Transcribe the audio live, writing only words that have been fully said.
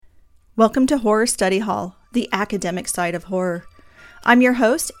Welcome to Horror Study Hall, the academic side of horror. I'm your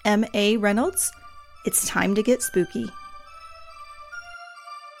host, M.A. Reynolds. It's time to get spooky.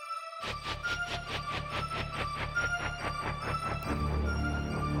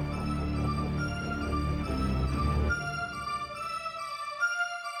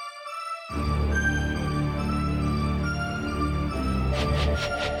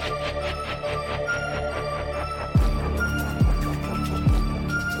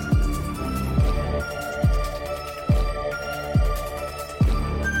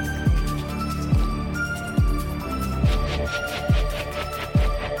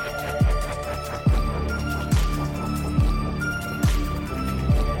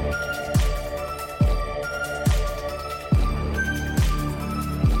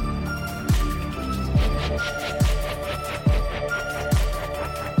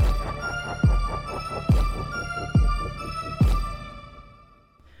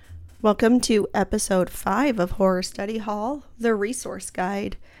 Welcome to episode 5 of Horror Study Hall, the resource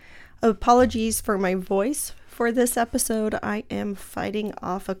guide. Apologies for my voice for this episode. I am fighting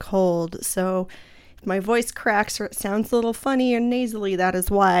off a cold, so if my voice cracks or it sounds a little funny and nasally, that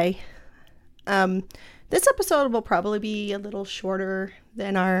is why. This episode will probably be a little shorter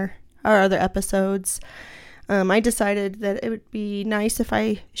than our other episodes. I decided that it would be nice if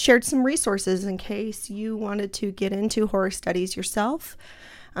I shared some resources in case you wanted to get into horror studies yourself.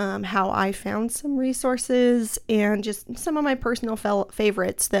 How I found some resources, and just some of my personal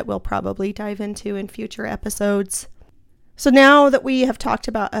favorites that we'll probably dive into in future episodes. So now that we have talked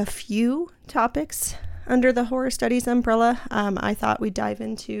about a few topics under the horror studies umbrella, I thought we'd dive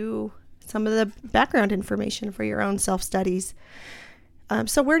into some of the background information for your own self-studies.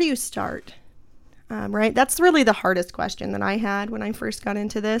 So where do you start? Right? That's really the hardest question that I had when I first got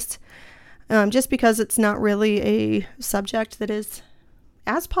into this, just because it's not really a subject that is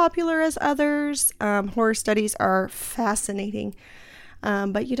as popular as others. Horror studies are fascinating,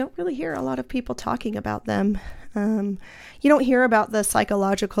 but you don't really hear a lot of people talking about them. You don't hear about the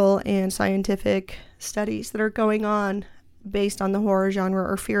psychological and scientific studies that are going on based on the horror genre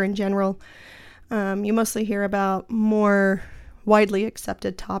or fear in general. You mostly hear about more widely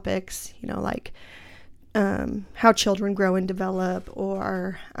accepted topics, like how children grow and develop,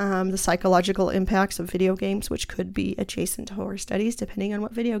 or the psychological impacts of video games, which could be adjacent to horror studies, depending on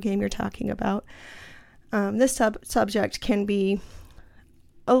what video game you're talking about. This subject can be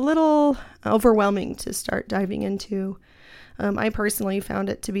a little overwhelming to start diving into. I personally found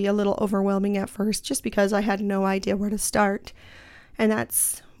it to be a little overwhelming at first, just because I had no idea where to start. And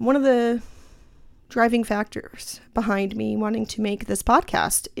that's one of the driving factors behind me wanting to make this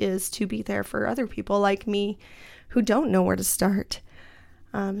podcast, is to be there for other people like me who don't know where to start.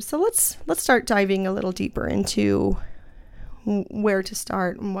 So let's start diving a little deeper into where to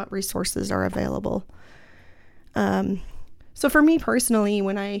start and what resources are available. So for me personally,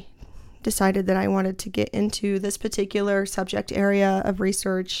 when I decided that I wanted to get into this particular subject area of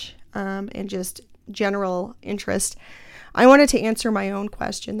research and just general interest, I wanted to answer my own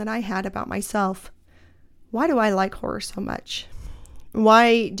question that I had about myself. Why do I like horror so much?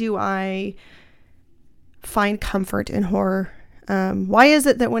 Why do I find comfort in horror? Why is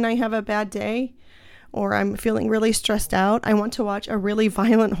it that when I have a bad day or I'm feeling really stressed out, I want to watch a really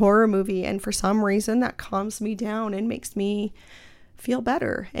violent horror movie, and for some reason that calms me down and makes me feel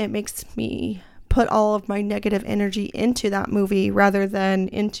better? It makes me put all of my negative energy into that movie rather than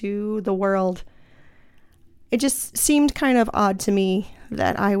into the world. It just seemed kind of odd to me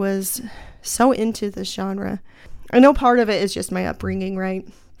that I was so into this genre. I know part of it is just my upbringing, right?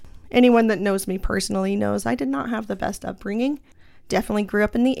 Anyone that knows me personally knows I did not have the best upbringing. Definitely grew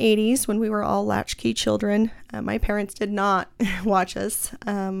up in the 80s when we were all latchkey children. My parents did not watch us.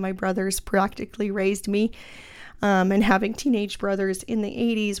 My brothers practically raised me. And having teenage brothers in the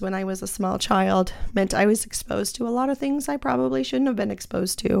 80s when I was a small child meant I was exposed to a lot of things I probably shouldn't have been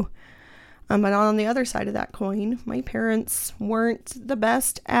exposed to. But on the other side of that coin, my parents weren't the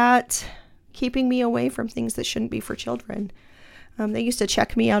best at keeping me away from things that shouldn't be for children. They used to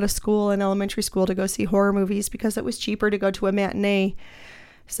check me out of school in elementary school to go see horror movies because it was cheaper to go to a matinee.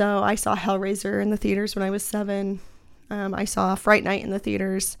 So I saw Hellraiser in the theaters when I was 7. I saw Fright Night in the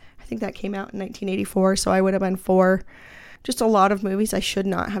theaters. I think that came out in 1984, so I would have been 4. Just a lot of movies I should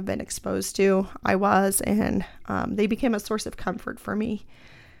not have been exposed to. I was, and they became a source of comfort for me.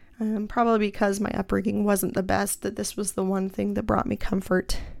 Probably because my upbringing wasn't the best, that this was the one thing that brought me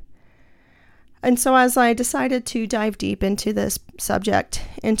comfort. And so as I decided to dive deep into this subject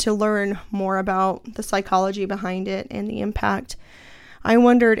and to learn more about the psychology behind it and the impact, I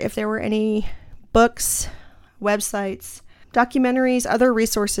wondered if there were any books, websites, documentaries, other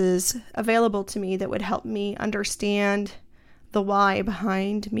resources available to me that would help me understand the why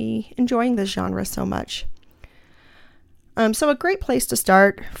behind me enjoying this genre so much. So a great place to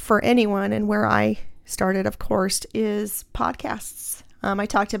start for anyone, and where I started, of course, is podcasts. I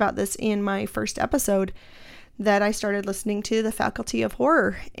talked about this in my first episode, that I started listening to the Faculty of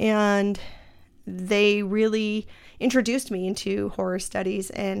Horror, and they really introduced me into horror studies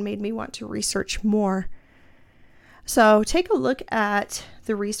and made me want to research more. So take a look at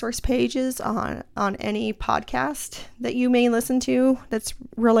the resource pages on any podcast that you may listen to that's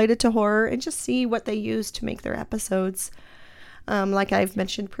related to horror, and just see what they use to make their episodes. Like I've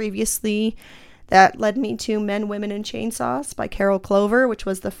mentioned previously, that led me to Men, Women, and Chainsaws by Carol Clover, which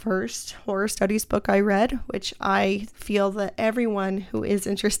was the first horror studies book I read, which I feel that everyone who is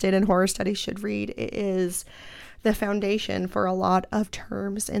interested in horror studies should read. It is the foundation for a lot of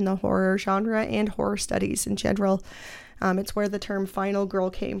terms in the horror genre and horror studies in general. It's where the term final girl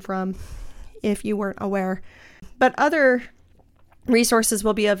came from, if you weren't aware. But other resources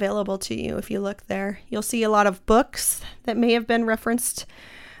will be available to you if you look there. You'll see a lot of books that may have been referenced,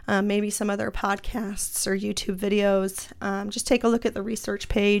 maybe some other podcasts or YouTube videos. Just take a look at the research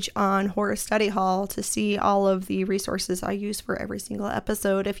page on Horror Study Hall to see all of the resources I use for every single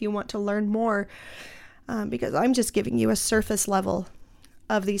episode if you want to learn more, because I'm just giving you a surface level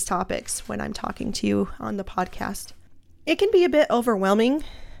of these topics when I'm talking to you on the podcast. It can be a bit overwhelming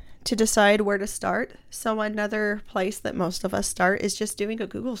to decide where to start. So another place that most of us start is just doing a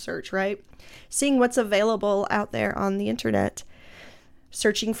Google search, right? Seeing what's available out there on the internet.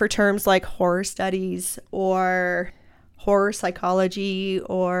 Searching for terms like horror studies or horror psychology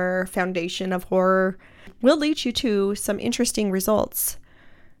or foundation of horror will lead you to some interesting results.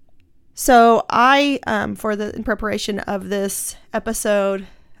 So I, in preparation of this episode,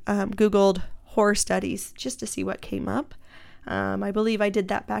 Googled horror studies just to see what came up. I believe I did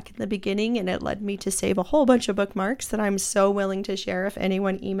that back in the beginning, and it led me to save a whole bunch of bookmarks that I'm so willing to share if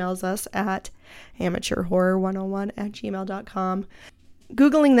anyone emails us at amateurhorror101@gmail.com.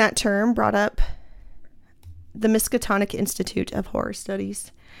 Googling that term brought up the Miskatonic Institute of Horror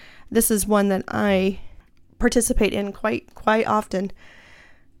Studies. This is one that I participate in quite often.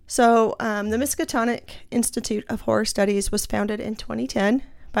 So the Miskatonic Institute of Horror Studies was founded in 2010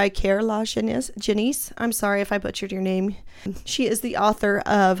 by Care La Janice. I'm sorry if I butchered your name. She is the author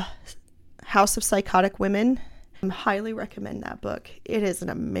of House of Psychotic Women. I highly recommend that book. It is an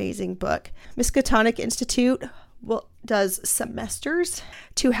amazing book. Miskatonic Institute does semesters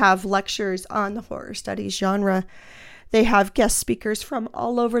to have lectures on the horror studies genre. They have guest speakers from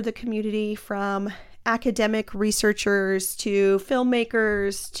all over the community, from academic researchers to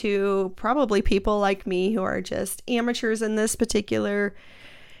filmmakers to probably people like me who are just amateurs in this particular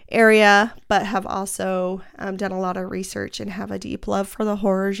area, but have also done a lot of research and have a deep love for the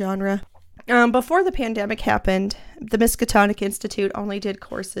horror genre. Before the pandemic happened, the Miskatonic Institute only did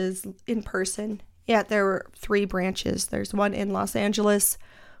courses in person. Yet there were 3 branches. There's one in Los Angeles,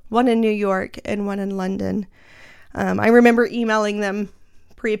 one in New York, and one in London. I remember emailing them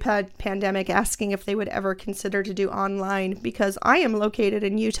pre-pandemic asking if they would ever consider to do online, because I am located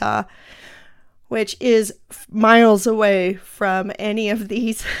in Utah, which is miles away from any of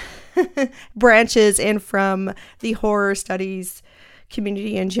these branches and from the horror studies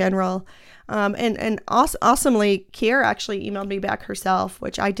community in general. And awesomely, Kiera actually emailed me back herself,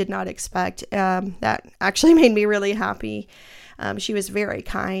 which I did not expect. That actually made me really happy. She was very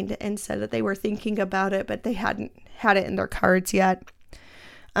kind and said that they were thinking about it, but they hadn't had it in their cards yet.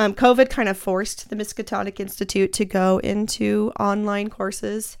 COVID kind of forced the Miskatonic Institute to go into online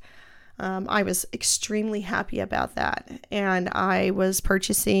courses. I was extremely happy about that, and I was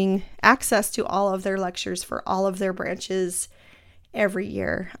purchasing access to all of their lectures for all of their branches every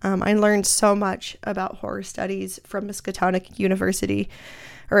year. I learned so much about horror studies from Miskatonic University,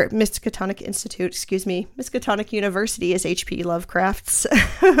 or Miskatonic Institute, excuse me. Miskatonic University is H.P. Lovecraft's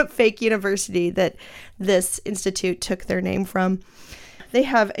fake university that this institute took their name from. They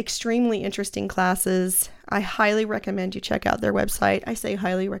have extremely interesting classes. I highly recommend you check out their website. I say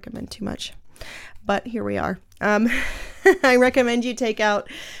highly recommend too much, but here we are. I recommend you take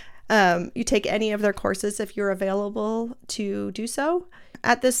any of their courses if you're available to do so.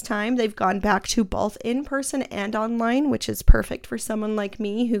 At this time, they've gone back to both in-person and online, which is perfect for someone like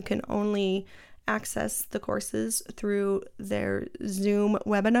me who can only access the courses through their Zoom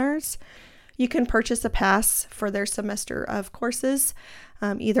webinars. You can purchase a pass for their semester of courses,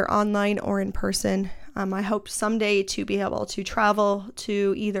 either online or in person. I hope someday to be able to travel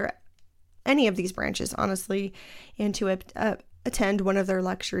to either any of these branches, honestly, and to attend one of their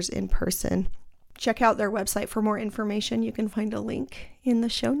lectures in person. check out their website for more information. You can find a link in the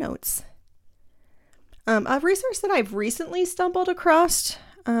show notes. A resource that I've recently stumbled across,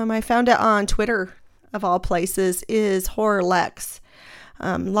 I found it on Twitter, of all places, is HorrorLex.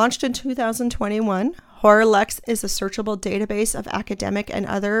 Launched in 2021, HorrorLex is a searchable database of academic and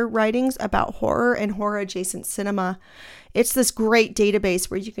other writings about horror and horror-adjacent cinema. It's this great database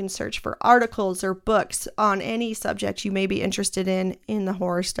where you can search for articles or books on any subject you may be interested in the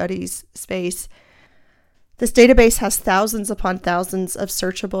horror studies space. This database has thousands upon thousands of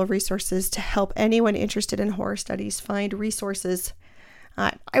searchable resources to help anyone interested in horror studies find resources.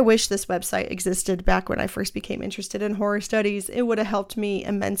 I wish this website existed back when I first became interested in horror studies. It would have helped me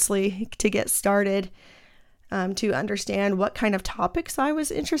immensely to get started, to understand what kind of topics I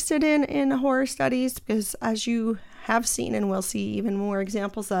was interested in horror studies, because as you have seen and will see even more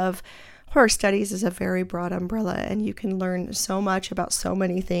examples of, horror studies is a very broad umbrella, and you can learn so much about so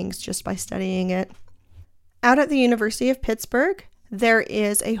many things just by studying it. Out at the University of Pittsburgh, there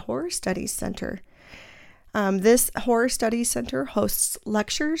is a Horror Studies Center. This Horror Studies Center hosts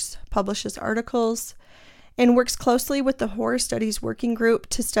lectures, publishes articles, and works closely with the Horror Studies Working Group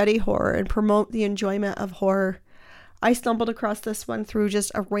to study horror and promote the enjoyment of horror. I stumbled across this one through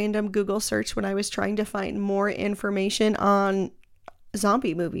just a random Google search when I was trying to find more information on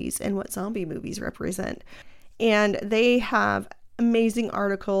zombie movies and what zombie movies represent. And they have amazing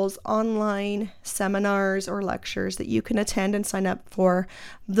articles, online seminars or lectures that you can attend and sign up for,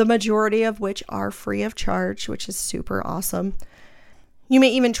 the majority of which are free of charge, which is super awesome. You may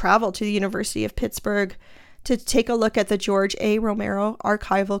even travel to the University of Pittsburgh to take a look at the George A. Romero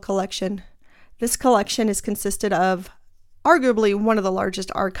Archival Collection. This collection is consisted of arguably one of the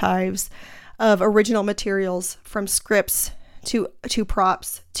largest archives of original materials, from scripts to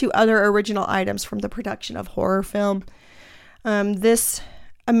props to other original items from the production of horror film. This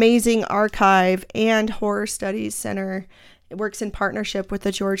amazing archive and Horror Studies Center works in partnership with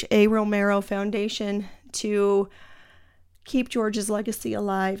the George A. Romero Foundation to keep George's legacy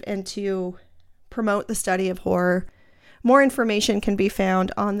alive and to promote the study of horror. More information can be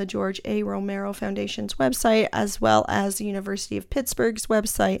found on the George A. Romero Foundation's website, as well as the University of Pittsburgh's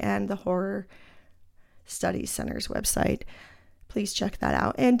website and the Horror Studies Center's website. Please check that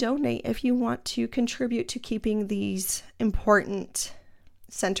out and donate if you want to contribute to keeping these important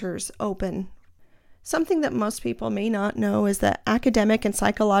centers open. Something that most people may not know is that academic and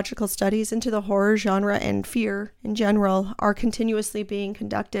psychological studies into the horror genre and fear in general are continuously being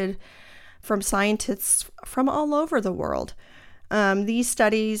conducted from scientists from all over the world. These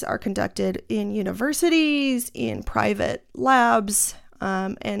studies are conducted in universities, in private labs,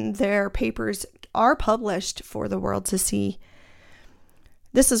 and their papers are published for the world to see.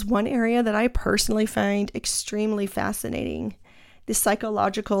 This is one area that I personally find extremely fascinating: the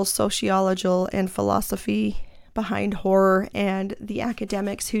psychological, sociological, and philosophy behind horror, and the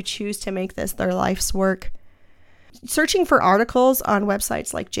academics who choose to make this their life's work. Searching for articles on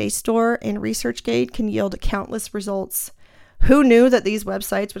websites like JSTOR and ResearchGate can yield countless results. Who knew that these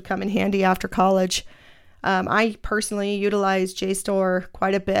websites would come in handy after college? I personally utilize JSTOR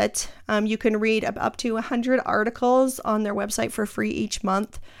quite a bit. You can read up to 100 articles on their website for free each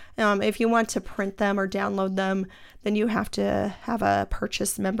month. If you want to print them or download them, then you have to have a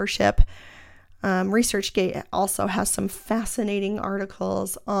purchase membership. ResearchGate also has some fascinating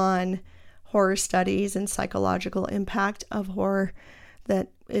articles on horror studies and psychological impact of horror that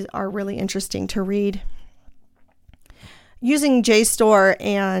are really interesting to read. Using JSTOR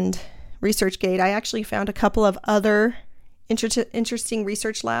and ResearchGate, I actually found a couple of other interesting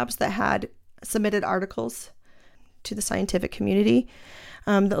research labs that had submitted articles to the scientific community.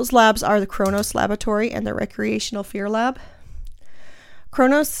 Those labs are the Kronos Laboratory and the Recreational Fear Lab.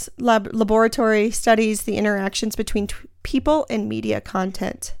 Kronos Laboratory studies the interactions between people and media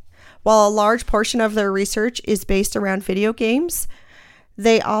content. While a large portion of their research is based around video games,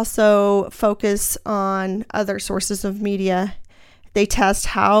 they also focus on other sources of media. They test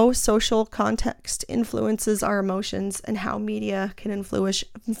how social context influences our emotions and how media can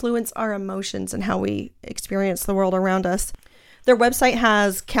influence our emotions and how we experience the world around us. Their website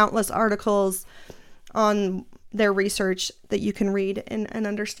has countless articles on their research that you can read and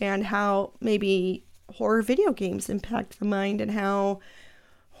understand how maybe horror video games impact the mind and how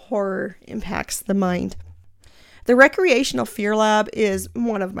horror impacts the mind. The Recreational Fear Lab is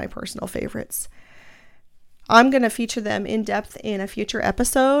one of my personal favorites. I'm going to feature them in depth in a future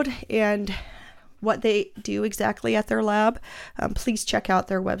episode and what they do exactly at their lab. Please check out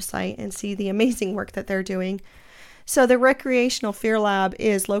their website and see the amazing work that they're doing. So the Recreational Fear Lab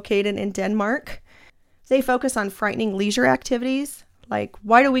is located in Denmark. They focus on frightening leisure activities, like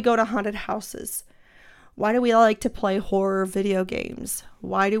why do we go to haunted houses? Why do we like to play horror video games?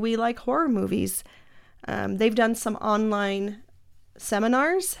 Why do we like horror movies? They've done some online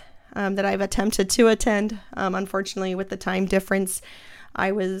seminars that I've attempted to attend. Unfortunately, with the time difference,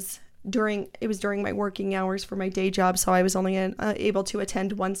 it was during my working hours for my day job, so I was only able to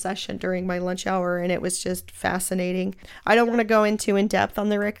attend one session during my lunch hour, and it was just fascinating. I don't want to go into in depth on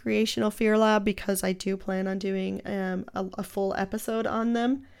the Recreational Fear Lab because I do plan on doing a full episode on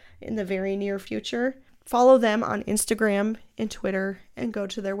them in the very near future. Follow them on Instagram and Twitter and go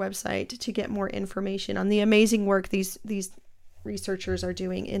to their website to get more information on the amazing work these researchers are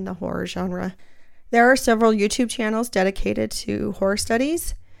doing in the horror genre. There are several YouTube channels dedicated to horror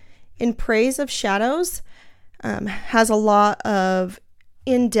studies. In Praise of Shadows has a lot of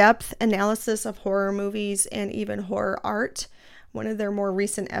in-depth analysis of horror movies and even horror art. One of their more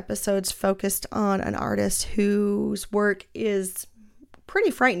recent episodes focused on an artist whose work is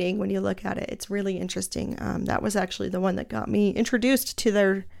pretty frightening when you look at it. It's really interesting. That was actually the one that got me introduced to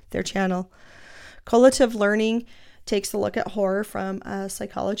their channel. Collative Learning takes a look at horror from a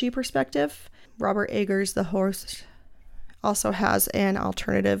psychology perspective. Robert Eggers, the host, also has an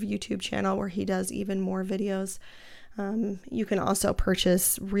alternative YouTube channel where he does even more videos. You can also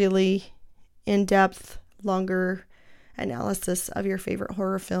purchase really in-depth, longer analysis of your favorite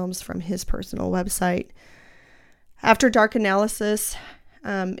horror films from his personal website. After Dark Analysis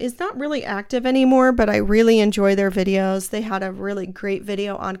is not really active anymore, but I really enjoy their videos. They had a really great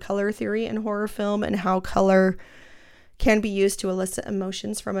video on color theory in horror film and how color can be used to elicit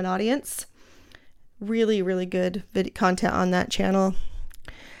emotions from an audience. Really, really good content on that channel.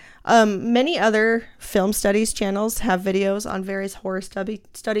 Many other film studies channels have videos on various horror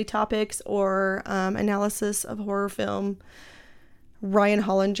study topics or analysis of horror film. Ryan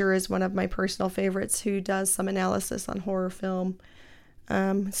Hollinger is one of my personal favorites who does some analysis on horror film.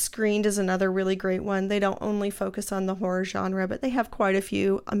 Screened is another really great one. They don't only focus on the horror genre, but they have quite a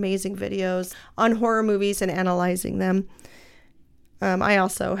few amazing videos on horror movies and analyzing them. I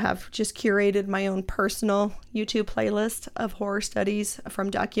also have just curated my own personal YouTube playlist of horror studies,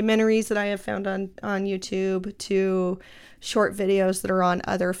 from documentaries that I have found on YouTube to short videos that are on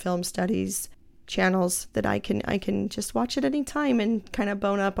other film studies channels that I can just watch at any time and kind of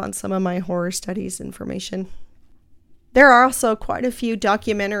bone up on some of my horror studies information. There are also quite a few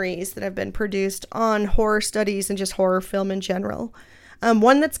documentaries that have been produced on horror studies and just horror film in general.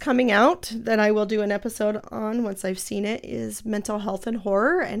 One that's coming out that I will do an episode on once I've seen it is Mental Health and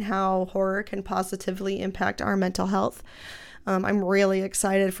Horror, and how horror can positively impact our mental health. I'm really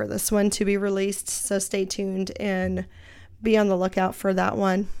excited for this one to be released, so stay tuned and be on the lookout for that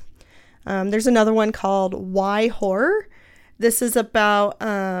one. There's another one called Why Horror? This is about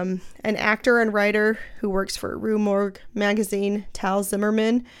an actor and writer who works for Rue Morgue magazine, Tal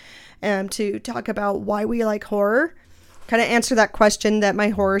Zimmerman, to talk about why we like horror. Kind of answer that question that my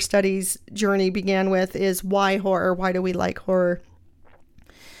horror studies journey began with, is why horror? Why do we like horror?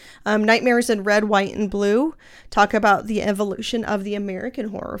 Nightmares in Red, White, and Blue talk about the evolution of the American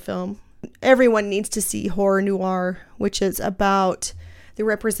horror film. Everyone needs to see Horror Noir, which is about the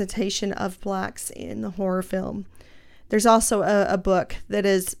representation of blacks in the horror film. There's also a book that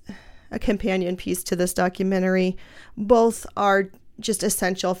is a companion piece to this documentary. Both are just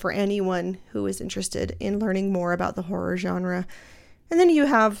essential for anyone who is interested in learning more about the horror genre. And then you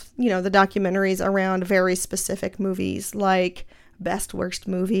have, the documentaries around very specific movies, like Best Worst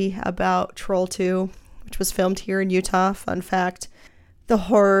Movie about Troll 2, which was filmed here in Utah. Fun fact. The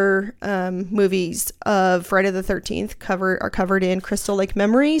horror movies of Friday the 13th are covered in Crystal Lake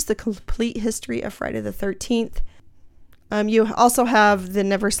Memories, the complete history of Friday the 13th. You also have the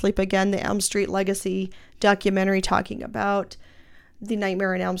Never Sleep Again, the Elm Street Legacy documentary talking about the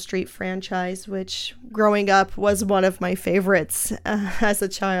Nightmare on Elm Street franchise, which growing up was one of my favorites as a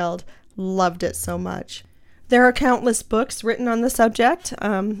child. Loved it so much. There are countless books written on the subject.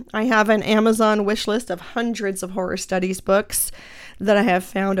 I have an Amazon wish list of hundreds of horror studies books that I have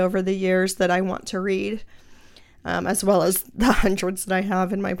found over the years that I want to read, as well as the hundreds that I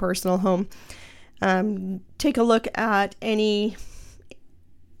have in my personal home. Take a look at any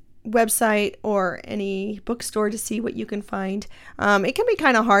website or any bookstore to see what you can find. It can be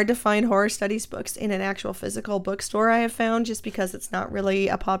kind of hard to find horror studies books in an actual physical bookstore, I have found, just because it's not really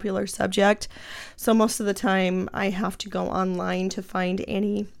a popular subject. So most of the time I have to go online to find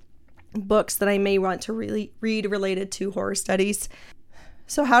any books that I may want to really read related to horror studies.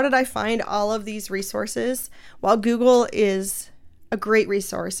 So how did I find all of these resources? Well, Google is a great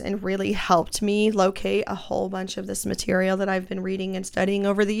resource and really helped me locate a whole bunch of this material that I've been reading and studying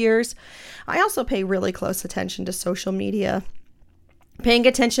over the years. I also pay really close attention to social media, paying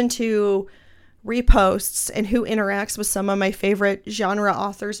attention to reposts, and who interacts with some of my favorite genre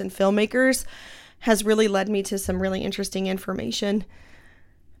authors and filmmakers has really led me to some really interesting information.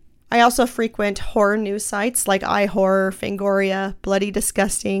 I also frequent horror news sites like iHorror, Fangoria, Bloody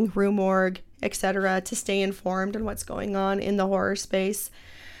Disgusting, Rue Morgue, etc. to stay informed on what's going on in the horror space.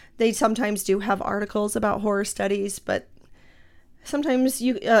 They sometimes do have articles about horror studies, but sometimes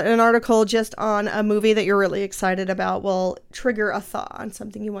an article just on a movie that you're really excited about will trigger a thought on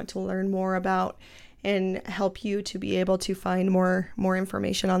something you want to learn more about and help you to be able to find more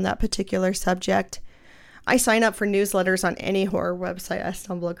information on that particular subject. I sign up for newsletters on any horror website I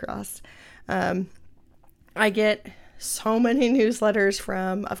stumble across. I get so many newsletters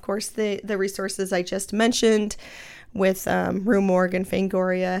from, of course, the resources I just mentioned with Rue Morgue and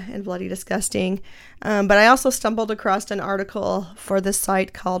Fangoria and Bloody Disgusting. But I also stumbled across an article for this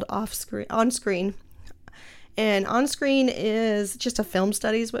site called OnScreen. And OnScreen is just a film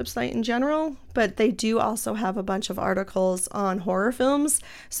studies website in general, but they do also have a bunch of articles on horror films.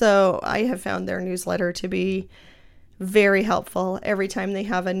 So I have found their newsletter to be very helpful. Every time they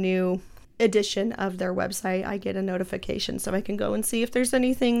have a new edition of their website, I get a notification so I can go and see if there's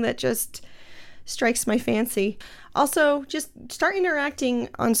anything that just strikes my fancy. Also, just start interacting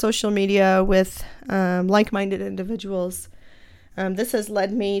on social media with like-minded individuals. This has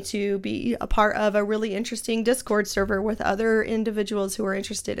led me to be a part of a really interesting Discord server with other individuals who are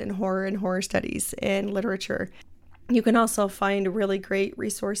interested in horror and horror studies and literature. You can also find really great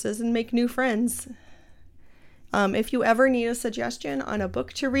resources and make new friends. If you ever need a suggestion on a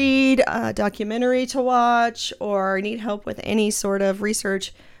book to read, a documentary to watch, or need help with any sort of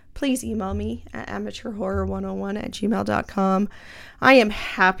research, please email me at amateurhorror101@gmail.com. I am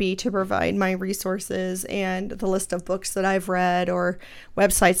happy to provide my resources and the list of books that I've read or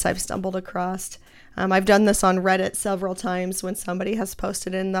websites I've stumbled across. I've done this on Reddit several times when somebody has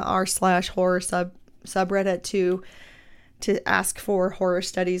posted in the r/horror subreddit to ask for horror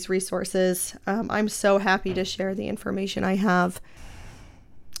studies resources. I'm so happy to share the information I have.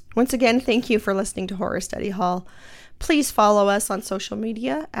 Once again, thank you for listening to Horror Study Hall. Please follow us on social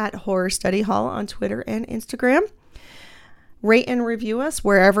media at Horror Study Hall on Twitter and Instagram. Rate and review us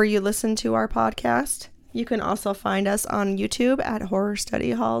wherever you listen to our podcast. You can also find us on YouTube at Horror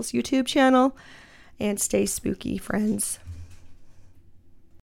Study Hall's YouTube channel. And stay spooky, friends.